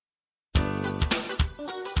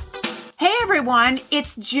everyone,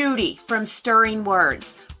 it's Judy from Stirring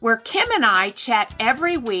Words, where Kim and I chat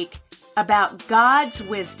every week about God's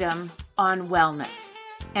wisdom on wellness.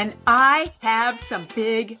 And I have some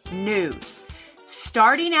big news.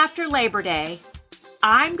 Starting after Labor Day,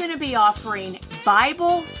 I'm going to be offering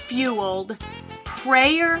Bible-fueled,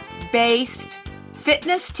 prayer-based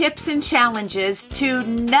fitness tips and challenges to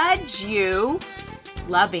nudge you,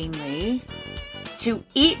 lovingly, to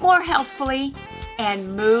eat more healthfully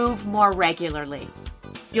and move more regularly.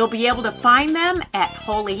 You'll be able to find them at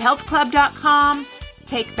holyhealthclub.com,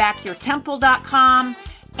 takebackyourtemple.com,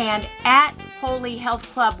 and at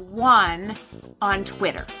holyhealthclub1 on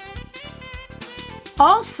Twitter.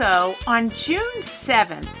 Also, on June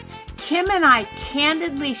 7th, Kim and I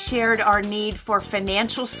candidly shared our need for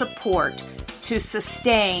financial support to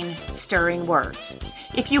sustain Stirring Words.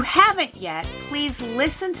 If you haven't yet, please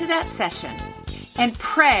listen to that session and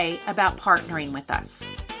pray about partnering with us.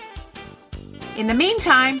 In the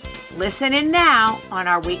meantime, listen in now on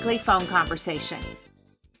our weekly phone conversation.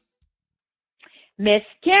 Miss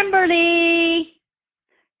Kimberly.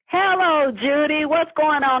 Hello, Judy. What's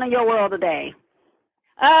going on in your world today?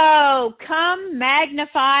 Oh, come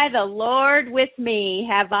magnify the Lord with me.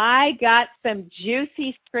 Have I got some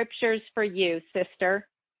juicy scriptures for you, sister?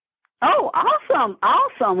 Oh, awesome,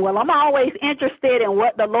 awesome. Well, I'm always interested in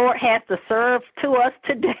what the Lord has to serve to us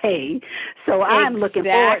today. So I'm looking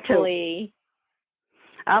forward to it.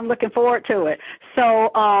 I'm looking forward to it. So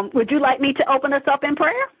would you like me to open us up in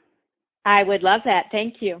prayer? I would love that.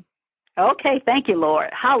 Thank you. Okay, thank you, Lord.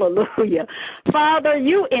 Hallelujah. Father,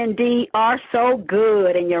 you indeed are so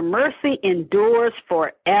good, and your mercy endures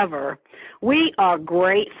forever. We are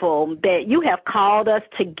grateful that you have called us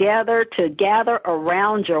together to gather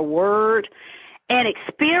around your word and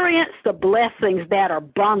experience the blessings that are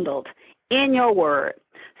bundled in your word.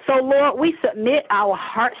 So, Lord, we submit our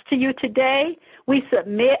hearts to you today. We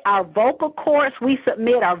submit our vocal cords. We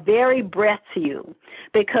submit our very breath to you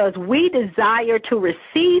because we desire to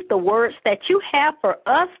receive the words that you have for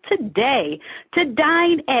us today to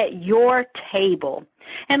dine at your table.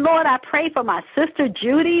 And, Lord, I pray for my sister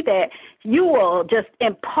Judy that you will just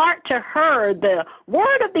impart to her the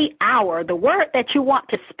word of the hour, the word that you want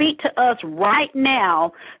to speak to us right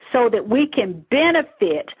now so that we can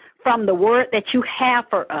benefit from the word that you have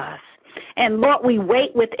for us. And, Lord, we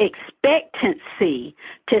wait with expectancy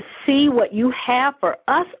to see what you have for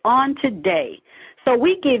us on today. So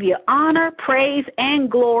we give you honor, praise,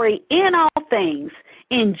 and glory in all things.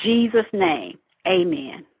 In Jesus' name,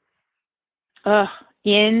 amen.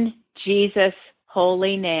 In Jesus'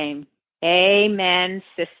 holy name, amen,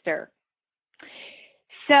 sister.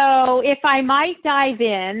 So if I might dive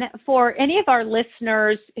in, for any of our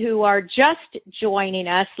listeners who are just joining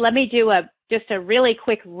us, let me do just a really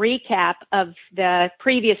quick recap of the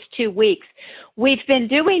previous 2 weeks. We've been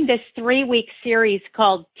doing this 3-week series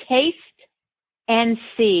called Taste and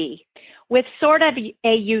See, with sort of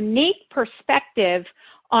a unique perspective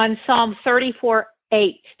on Psalm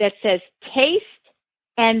 34:8 that says, taste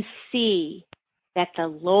and see that the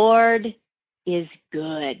Lord is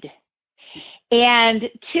good. And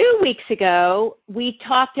 2 weeks ago, we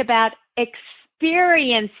talked about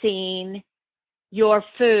experiencing your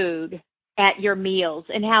food at your meals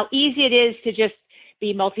and how easy it is to just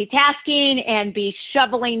be multitasking and be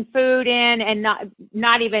shoveling food in and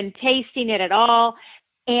not even tasting it at all.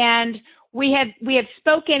 And we have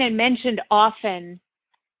spoken and mentioned often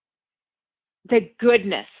the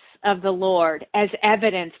goodness of the Lord as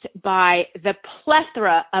evidenced by the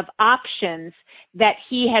plethora of options that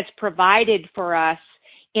he has provided for us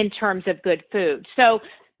in terms of good food. So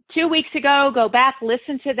 2 weeks ago, go back,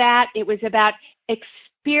 listen to that. It was about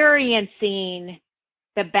experiencing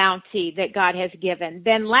the bounty that God has given.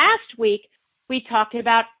 Then last week, we talked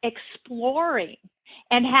about exploring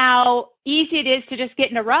and how easy it is to just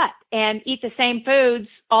get in a rut and eat the same foods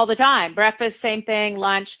all the time. Breakfast, same thing,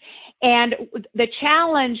 lunch. And the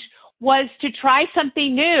challenge was to try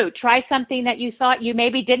something new, try something that you thought you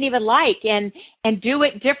maybe didn't even like and do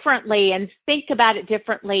it differently and think about it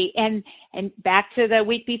differently and back to the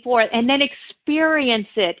week before and then experience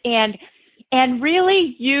it and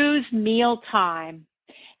really use mealtime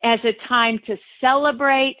as a time to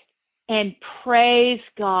celebrate and praise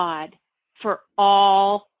God for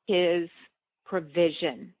all his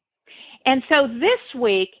provision. And so this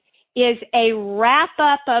week is a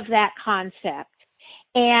wrap-up of that concept.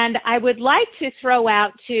 And I would like to throw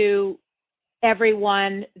out to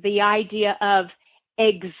everyone the idea of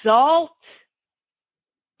exalt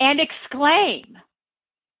and exclaim.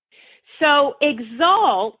 So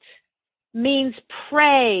exalt means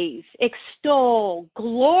praise, extol,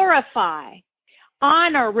 glorify,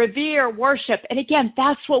 honor, revere, worship. And again,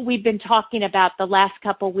 that's what we've been talking about the last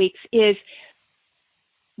couple of weeks is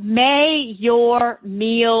may your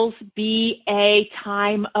meals be a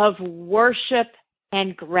time of worship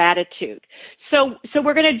and gratitude. So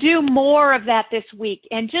we're going to do more of that this week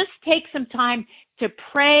and just take some time to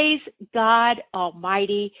praise God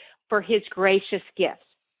Almighty for his gracious gifts.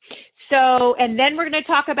 So, and then we're going to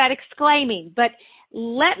talk about exclaiming, but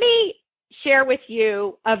let me share with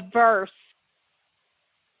you a verse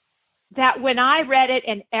that when I read it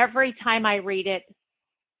and every time I read it,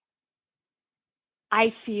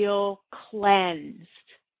 I feel cleansed.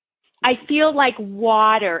 I feel like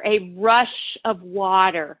water, a rush of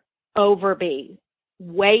water over me.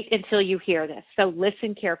 Wait until you hear this. So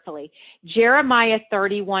listen carefully. Jeremiah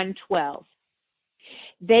 31:12.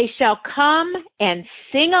 They shall come and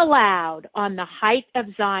sing aloud on the height of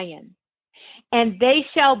Zion, and they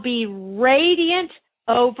shall be radiant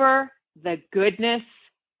over the goodness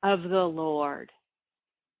of the Lord.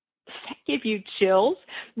 Does that give you chills?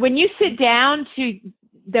 When you sit down to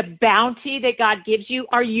the bounty that God gives you,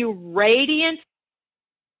 are you radiant?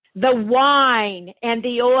 The wine and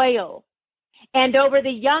the oil, and over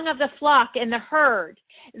the young of the flock and the herd,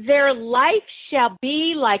 their life shall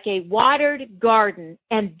be like a watered garden,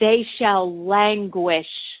 and they shall languish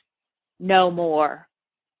no more.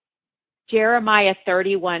 Jeremiah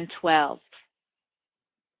 31:12.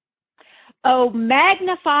 Oh,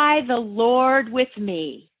 magnify the Lord with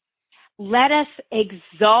me. Let us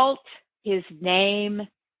exalt his name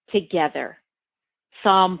together.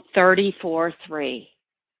 Psalm 34:3.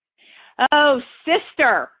 Oh,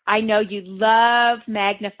 sister, I know you love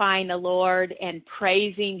magnifying the Lord and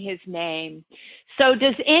praising his name. So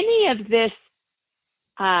does any of this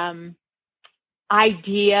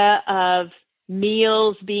idea of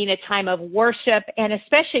meals being a time of worship, and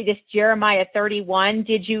especially this Jeremiah 31,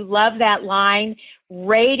 did you love that line,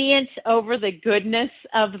 radiance over the goodness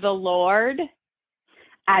of the Lord?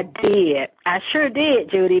 I did. I sure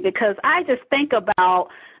did, Judy, because I just think about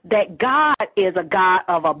that God is a God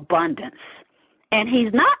of abundance. And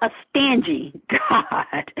he's not a stingy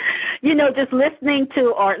God. You know, just listening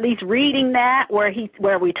to, or at least reading that,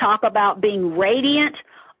 where we talk about being radiant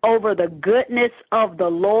over the goodness of the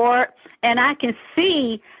Lord. And I can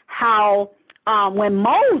see how when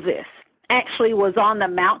Moses actually was on the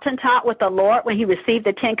mountaintop with the Lord when he received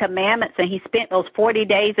the 10 Commandments, and he spent those 40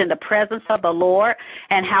 days in the presence of the Lord,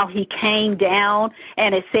 and how he came down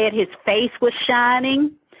and it said his face was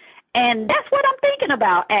shining. And that's what I'm thinking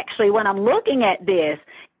about, actually, when I'm looking at this,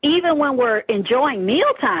 even when we're enjoying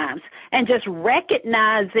meal times and just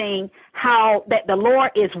recognizing how that the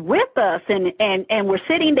Lord is with us, and we're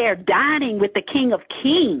sitting there dining with the King of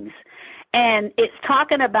Kings. And it's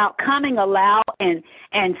talking about coming aloud and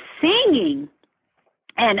singing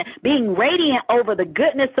and being radiant over the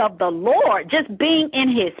goodness of the Lord. Just being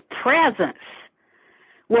in his presence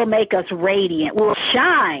will make us radiant, will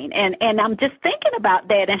shine. And I'm just thinking about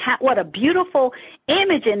that, and what a beautiful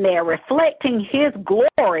image in there, reflecting his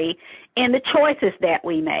glory in the choices that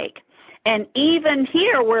we make. And even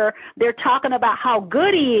here where they're talking about how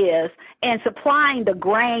good he is and supplying the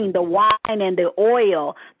grain, the wine, and the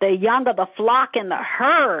oil, the young of the flock and the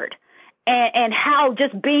herd, and how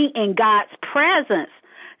just being in God's presence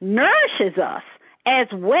nourishes us as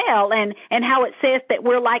well, and how it says that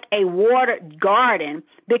we're like a watered garden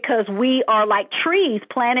because we are like trees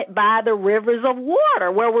planted by the rivers of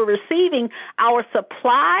water, where we're receiving our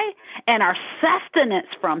supply and our sustenance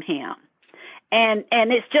from him. And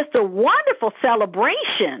it's just a wonderful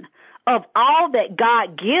celebration of all that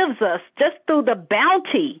God gives us just through the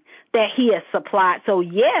bounty that he has supplied. So,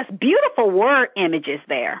 yes, beautiful word images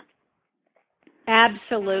there.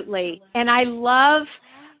 Absolutely. And I love,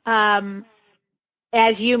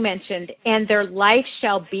 as you mentioned, and their life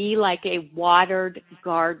shall be like a watered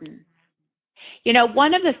garden. You know,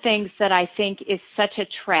 one of the things that I think is such a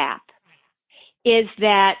trap is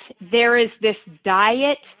that there is this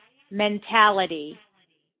diet mentality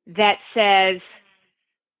that says,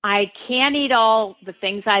 I can't eat all the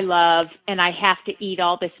things I love, and I have to eat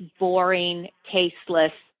all this boring,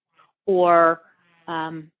 tasteless, or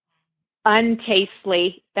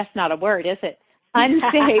untastely, that's not a word, is it?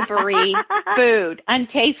 Unsavory food.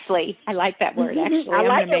 Untastely. I like that word, actually. I'm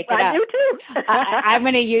going to make it up. I do too. I'm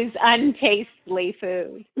going to use untastely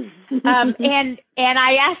food. And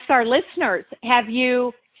I ask our listeners, have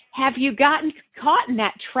you gotten caught in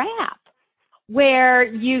that trap where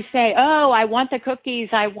you say, oh, I want the cookies,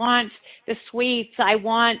 I want the sweets, I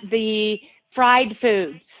want the fried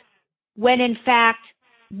foods, when in fact,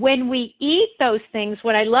 when we eat those things,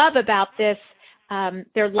 what I love about this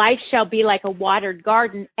their life shall be like a watered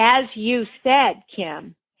garden. As you said,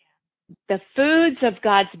 Kim, the foods of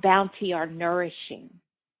God's bounty are nourishing.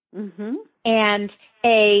 Mm-hmm. And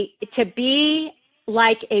to be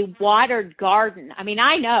like a watered garden, I mean,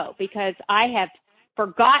 I know because I have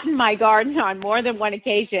forgotten my garden on more than one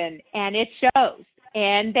occasion, and it shows.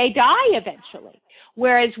 And they die eventually.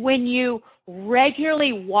 Whereas when you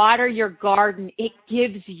regularly water your garden, it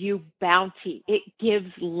gives you bounty. It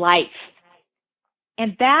gives life.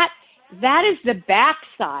 And that is the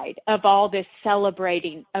backside of all this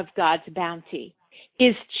celebrating of God's bounty,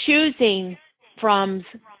 is choosing from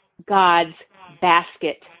God's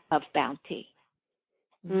basket of bounty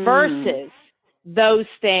versus those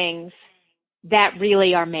things that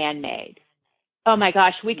really are man-made. Oh my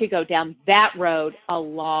gosh, we could go down that road a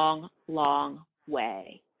long, long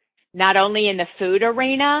way. Not only in the food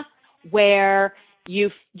arena, where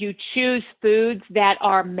you choose foods that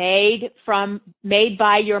are made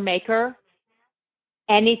by your maker,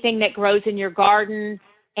 anything that grows in your garden,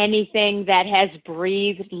 anything that has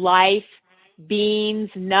breathed life, beans,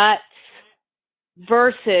 nuts,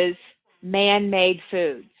 versus man-made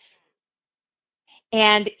foods.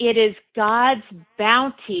 And it is God's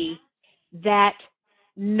bounty that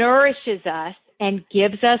nourishes us and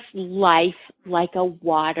gives us life like a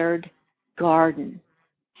watered garden.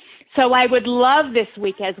 So I would love this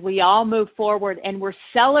week as we all move forward and we're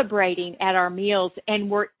celebrating at our meals and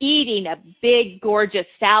we're eating a big, gorgeous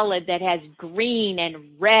salad that has green and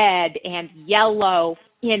red and yellow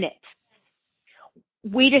in it.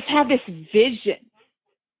 We just have this vision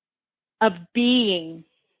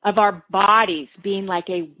of our bodies being like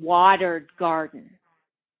a watered garden,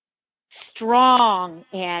 strong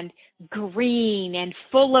and green and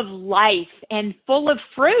full of life and full of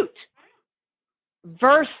fruit,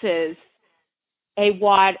 versus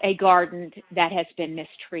a garden that has been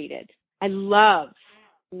mistreated. I love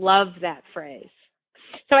that phrase.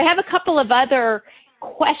 So I have a couple of other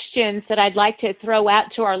questions that I'd like to throw out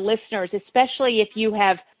to our listeners, especially if you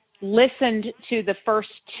have listened to the first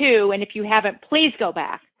two, and if you haven't, please go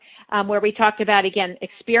back, where we talked about, again,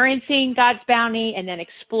 experiencing God's bounty and then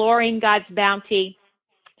exploring God's bounty.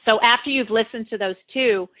 So after you've listened to those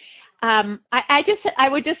two, I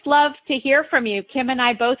would just love to hear from you. Kim and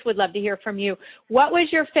I both would love to hear from you. What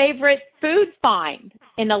was your favorite food find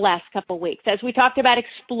in the last couple of weeks as we talked about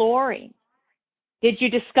exploring? Did you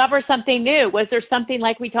discover something new? Was there something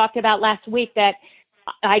like we talked about last week that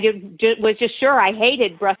I was just sure I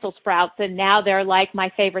hated Brussels sprouts and now they're like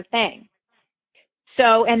my favorite thing?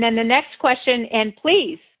 So, and then the next question, and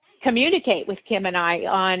please communicate with Kim and I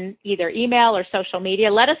on either email or social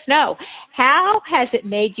media. Let us know, how has it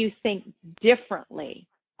made you think differently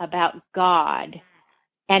about God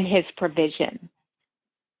and his provision?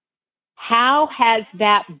 How has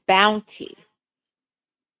that bounty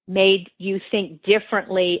made you think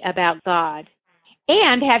differently about God?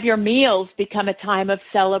 And have your meals become a time of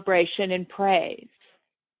celebration and praise?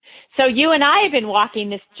 So you and I have been walking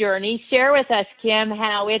this journey. Share with us, Kim,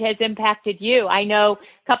 how it has impacted you. I know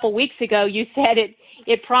a couple weeks ago you said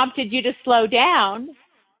it prompted you to slow down.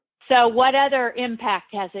 So what other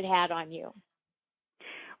impact has it had on you?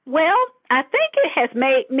 Well, I think it has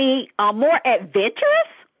made me more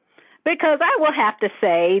adventurous, because I will have to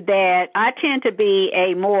say that I tend to be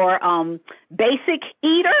a more basic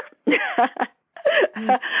eater.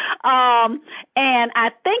 And I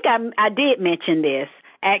think I did mention this.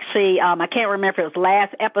 Actually, I can't remember if it was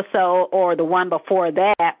last episode or the one before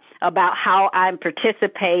that, about how I'm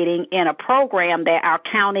participating in a program that our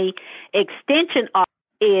county extension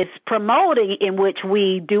is promoting, in which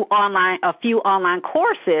we do a few online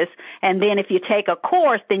courses, and then if you take a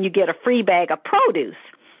course, then you get a free bag of produce.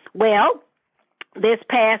 Well, this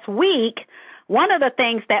past week, one of the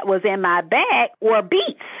things that was in my bag were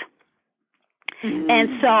beets.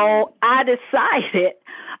 And so I decided,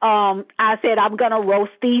 I said, I'm going to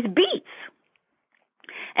roast these beets.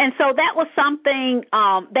 And so that was something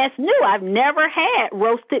that's new. I've never had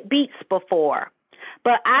roasted beets before.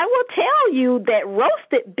 But I will tell you that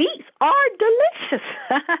roasted beets are delicious.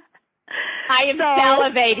 I am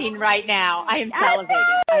salivating right now. I am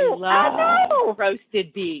salivating. I love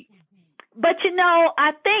roasted beets. But,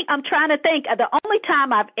 I'm trying to think. The only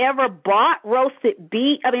time I've ever bought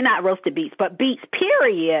not roasted beets, but beets,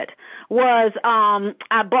 period, was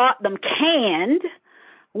I bought them canned,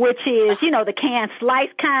 which is, the canned slice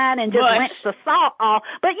kind, and just rinse the salt off.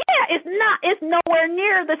 But, yeah, it's nowhere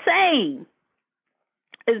near the same.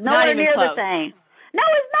 It's nowhere near the same. No,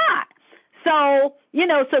 it's not. So,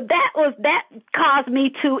 that caused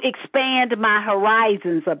me to expand my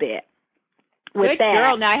horizons a bit. with Good that.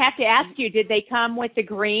 girl. Now, I have to ask you, did they come with the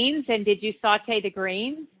greens, and did you saute the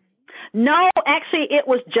greens? No, actually, it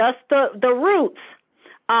was just the roots.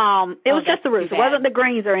 It was just the roots. It wasn't the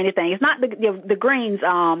greens or anything. It's not the greens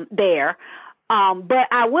there. But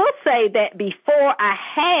I will say that before I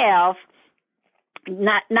have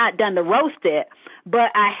not done the roasted,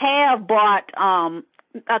 but I have bought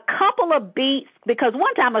a couple of beets, because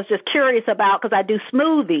one time I was just curious about, because I do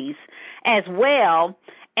smoothies as well,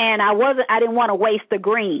 and I didn't want to waste the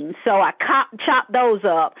greens, so I chopped those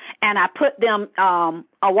up and I put them,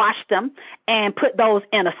 I washed them and put those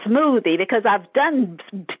in a smoothie, because I've done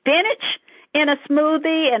spinach in a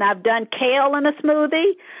smoothie and I've done kale in a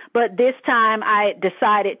smoothie, but this time I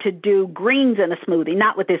decided to do greens in a smoothie,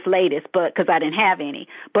 not with this latest, but because I didn't have any.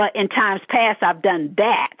 But in times past, I've done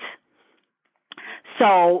that.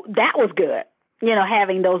 So that was good,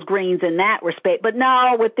 having those greens in that respect. But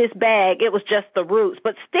no, with this bag, it was just the roots,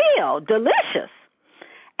 but still delicious.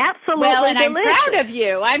 Absolutely delicious. I'm proud of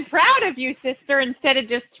you. I'm proud of you, sister, instead of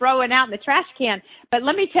just throwing out in the trash can. But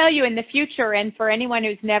let me tell you, in the future, and for anyone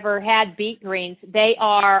who's never had beet greens, they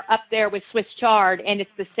are up there with Swiss chard, and it's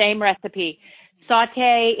the same recipe.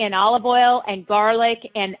 Saute in olive oil and garlic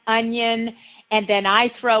and onion, and then I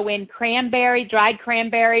throw in dried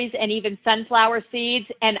cranberries, and even sunflower seeds,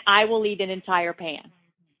 and I will eat an entire pan.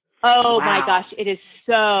 Oh, wow. My gosh, it is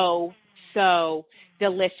so, so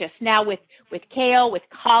delicious. Now, with kale, with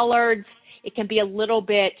collards, it can be a little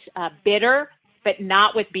bit bitter, but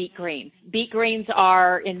not with beet greens. Beet greens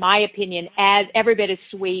are, in my opinion, every bit as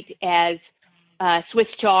sweet as Swiss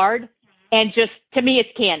chard. And just, to me, it's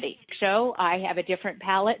candy. So I have a different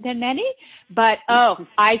palate than many, but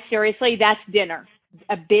seriously, that's dinner.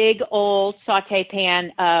 A big old saute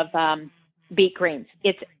pan of beet greens.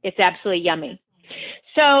 It's absolutely yummy.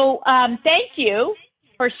 So thank you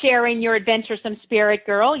for sharing your adventuresome spirit,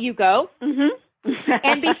 girl. You go. Mm-hmm.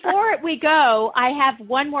 And before we go, I have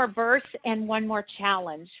one more verse and one more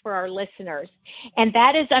challenge for our listeners, and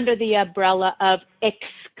that is under the umbrella of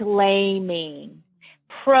exclaiming.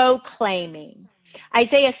 Proclaiming.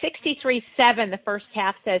 Isaiah 63:7, the first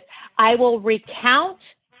half says, I will recount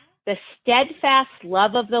the steadfast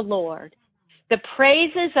love of the Lord, the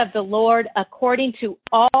praises of the Lord according to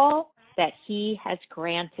all that he has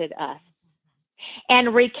granted us.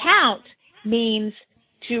 And recount means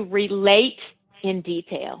to relate in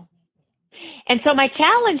detail. And so my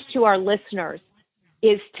challenge to our listeners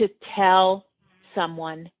is to tell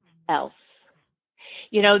someone else.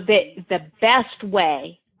 The best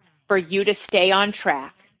way for you to stay on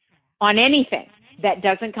track on anything that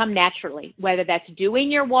doesn't come naturally, whether that's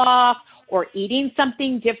doing your walk or eating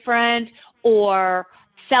something different or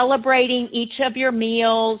celebrating each of your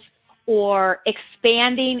meals or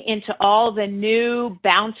expanding into all the new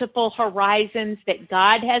bountiful horizons that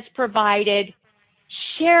God has provided,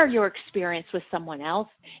 share your experience with someone else.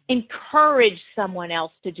 Encourage someone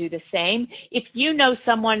else to do the same. If you know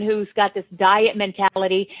someone who's got this diet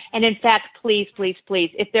mentality, and in fact, please, please, please,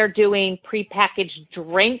 if they're doing prepackaged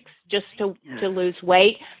drinks just to lose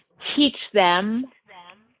weight, teach them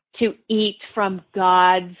to eat from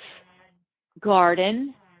God's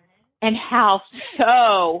garden and how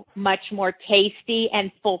so much more tasty and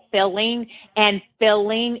fulfilling and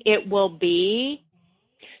filling it will be.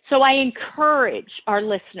 So I encourage our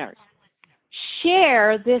listeners,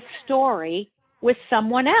 share this story with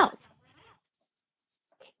someone else.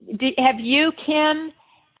 Have you, Kim,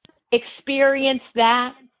 experienced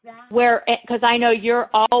that? Because I know you're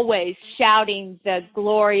always shouting the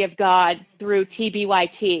glory of God through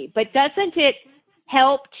TBYT, but doesn't it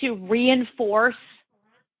help to reinforce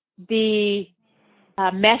the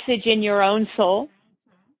message in your own soul?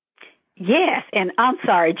 Yes, and I'm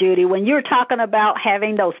sorry, Judy, when you're talking about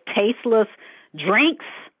having those tasteless drinks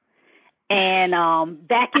and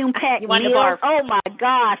vacuum packed meals, oh my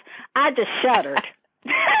gosh, I just shuddered.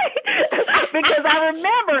 Because I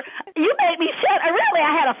remember you made me shudder. Really,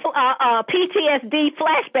 I had a PTSD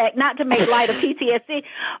flashback, not to make light of PTSD,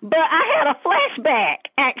 but I had a flashback,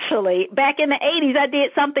 actually. Back in the 80s, I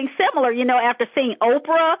did something similar, after seeing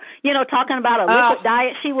Oprah, talking about a liquid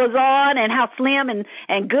diet she was on and how slim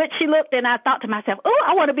and good she looked. And I thought to myself, oh,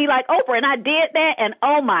 I want to be like Oprah. And I did that. And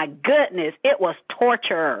oh, my goodness, it was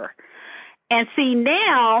torture. And see,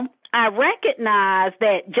 now I recognize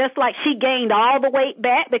that just like she gained all the weight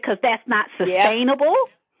back because that's not sustainable,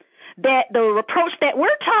 that the approach that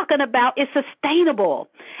we're talking about is sustainable,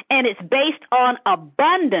 and it's based on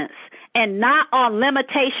abundance and not on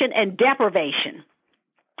limitation and deprivation.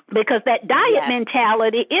 Because that diet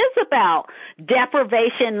mentality is about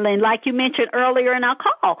deprivation, and like you mentioned earlier in our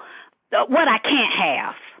call, what I can't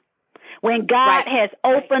have. when God has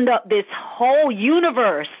opened up this whole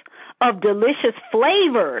universe of delicious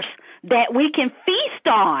flavors that we can feast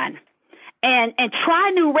on and try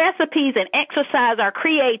new recipes and exercise our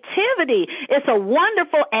creativity. It's a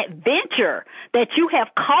wonderful adventure that you have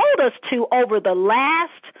called us to over the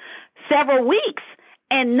last several weeks.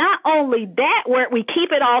 And not only that, where we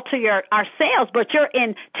keep it all to ourselves, but you're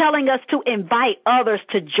telling us to invite others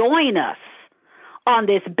to join us on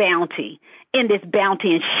this bounty, and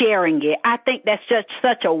sharing it. I think that's just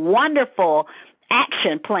such a wonderful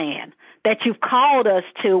action plan that you've called us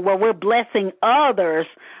to, where we're blessing others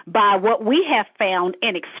by what we have found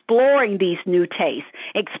in exploring these new tastes,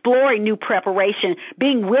 exploring new preparation,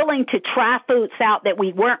 being willing to try foods out that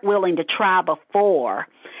we weren't willing to try before.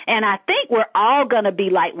 And I think we're all going to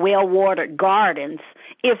be like well-watered gardens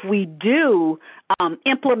if we do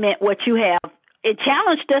implement what you have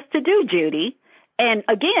challenged us to do, Judy. And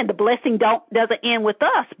again, the blessing doesn't end with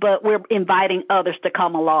us, but we're inviting others to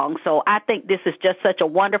come along. So I think this is just such a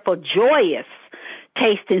wonderful, joyous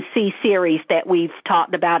Taste and See series that we've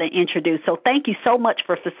talked about and introduced. So thank you so much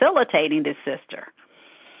for facilitating this, sister.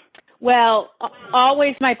 Well,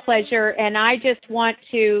 always my pleasure. And I just want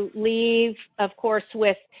to leave, of course,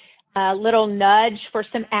 with a little nudge for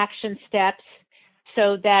some action steps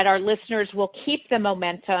so that our listeners will keep the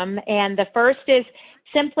momentum. And the first is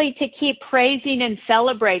simply to keep praising and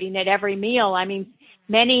celebrating at every meal. I mean,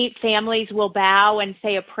 many families will bow and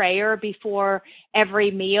say a prayer before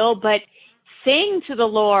every meal, but sing to the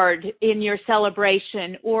Lord in your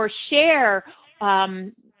celebration, or share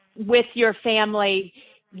with your family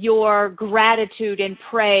your gratitude and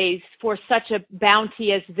praise for such a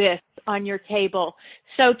bounty as this on your table.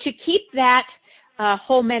 So to keep that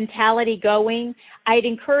whole mentality going, I'd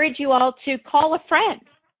encourage you all to call a friend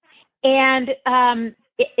and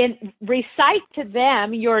recite to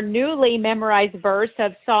them your newly memorized verse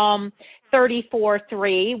of Psalm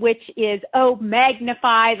 34:3, which is, "Oh,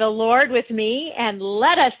 magnify the Lord with me, and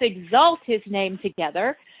let us exalt his name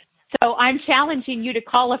together." So I'm challenging you to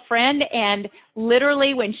call a friend, and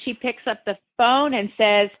literally when she picks up the phone and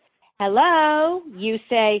says, "Hello," you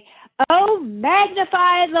say, "Oh,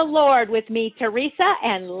 magnify the Lord with me, Teresa,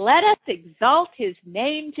 and let us exalt his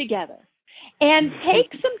name together." And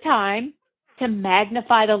take some time to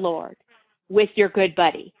magnify the Lord with your good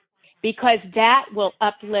buddy, because that will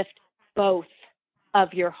uplift both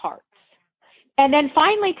of your hearts. And then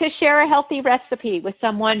finally, to share a healthy recipe with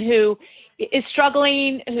someone who is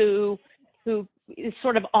struggling, who is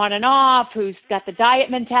sort of on and off, who's got the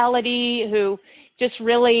diet mentality, who just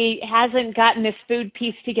really hasn't gotten this food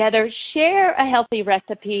piece together. Share a healthy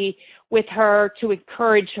recipe with her to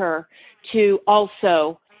encourage her to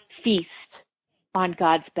also feast on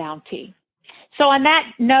God's bounty. So on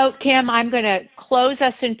that note, Kim, I'm going to close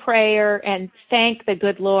us in prayer and thank the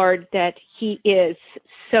good Lord that he is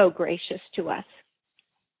so gracious to us.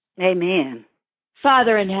 Amen.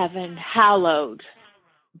 Father in heaven, hallowed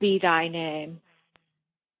be thy name.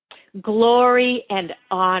 Glory and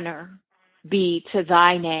honor be to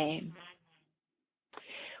thy name.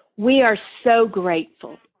 We are so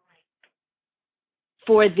grateful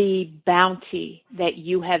for the bounty that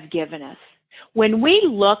you have given us. When we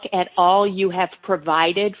look at all you have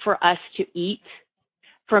provided for us to eat,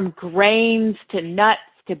 from grains to nuts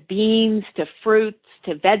to beans to fruits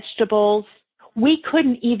to vegetables, we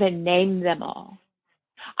couldn't even name them all.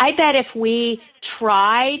 I bet if we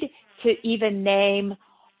tried to even name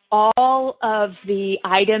all of the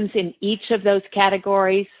items in each of those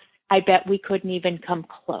categories, I bet we couldn't even come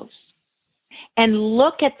close. And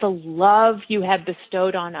look at the love you have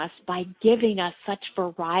bestowed on us by giving us such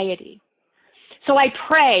variety. So I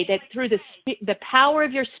pray that through the power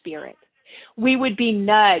of your Spirit, we would be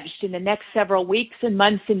nudged in the next several weeks and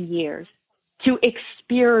months and years to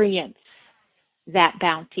experience that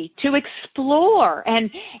bounty, to explore and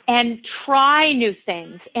try new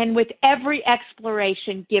things. And with every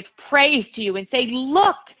exploration, give praise to you and say,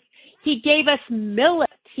 look, he gave us millet.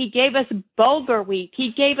 He gave us bulgur wheat.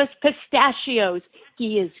 He gave us pistachios.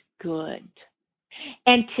 He is good.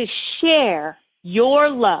 And to share your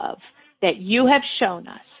love that you have shown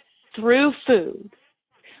us through food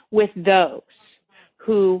with those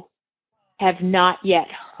who have not yet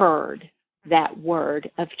heard that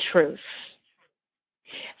word of truth.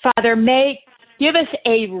 Father, give us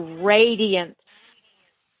a radiance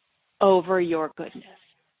over your goodness.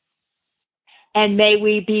 And may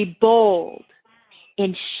we be bold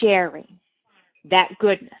in sharing that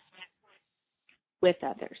goodness with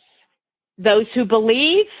others. Those who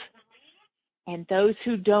believe and those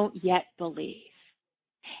who don't yet believe.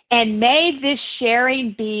 And may this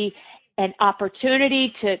sharing be an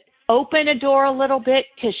opportunity to open a door a little bit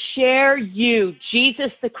to share you,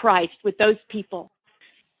 Jesus the Christ, with those people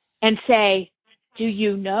and say, do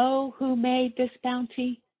you know who made this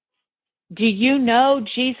bounty? Do you know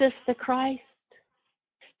Jesus the Christ?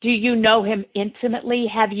 Do you know him intimately?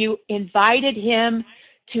 Have you invited him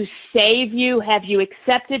to save you? Have you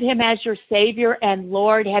accepted him as your Savior and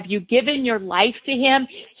Lord? Have you given your life to him,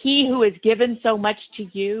 he who has given so much to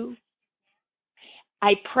you?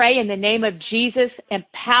 I pray in the name of Jesus,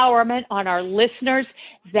 empowerment on our listeners,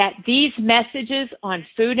 that these messages on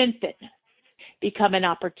food and fitness become an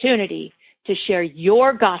opportunity to share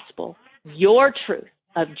your gospel, your truth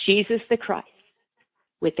of Jesus the Christ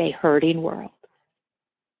with a hurting world.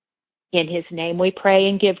 In his name we pray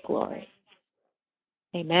and give glory.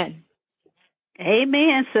 Amen.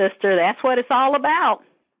 Amen, sister. That's what it's all about.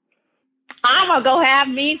 I'm going to go have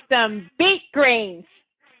me some beet greens.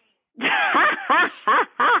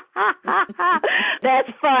 That's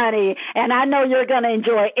funny. And I know you're going to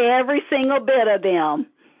enjoy every single bit of them.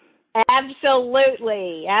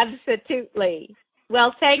 Absolutely. Absolutely.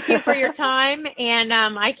 Well, thank you for your time, and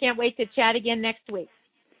I can't wait to chat again next week.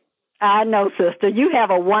 I know, sister. You have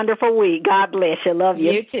a wonderful week. God bless you. Love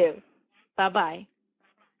you. You too. Bye-bye.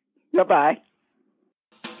 Bye-bye.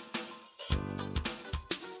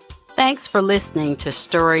 Thanks for listening to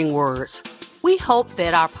Stirring Words. We hope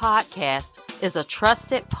that our podcast is a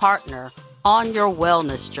trusted partner on your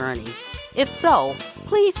wellness journey. If so,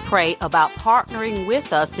 please pray about partnering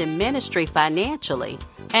with us in ministry financially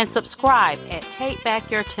and subscribe at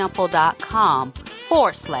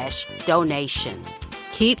takebackyurtemple.com/donation.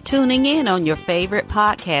 Keep tuning in on your favorite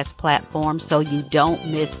podcast platform so you don't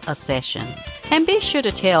miss a session. And be sure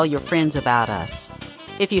to tell your friends about us.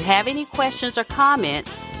 If you have any questions or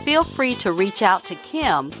comments, feel free to reach out to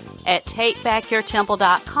Kim at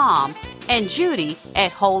takebackyurtemple.com and Judy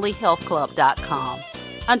at holyhealthclub.com.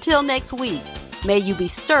 Until next week, may you be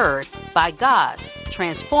stirred by God's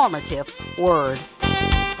transformative word.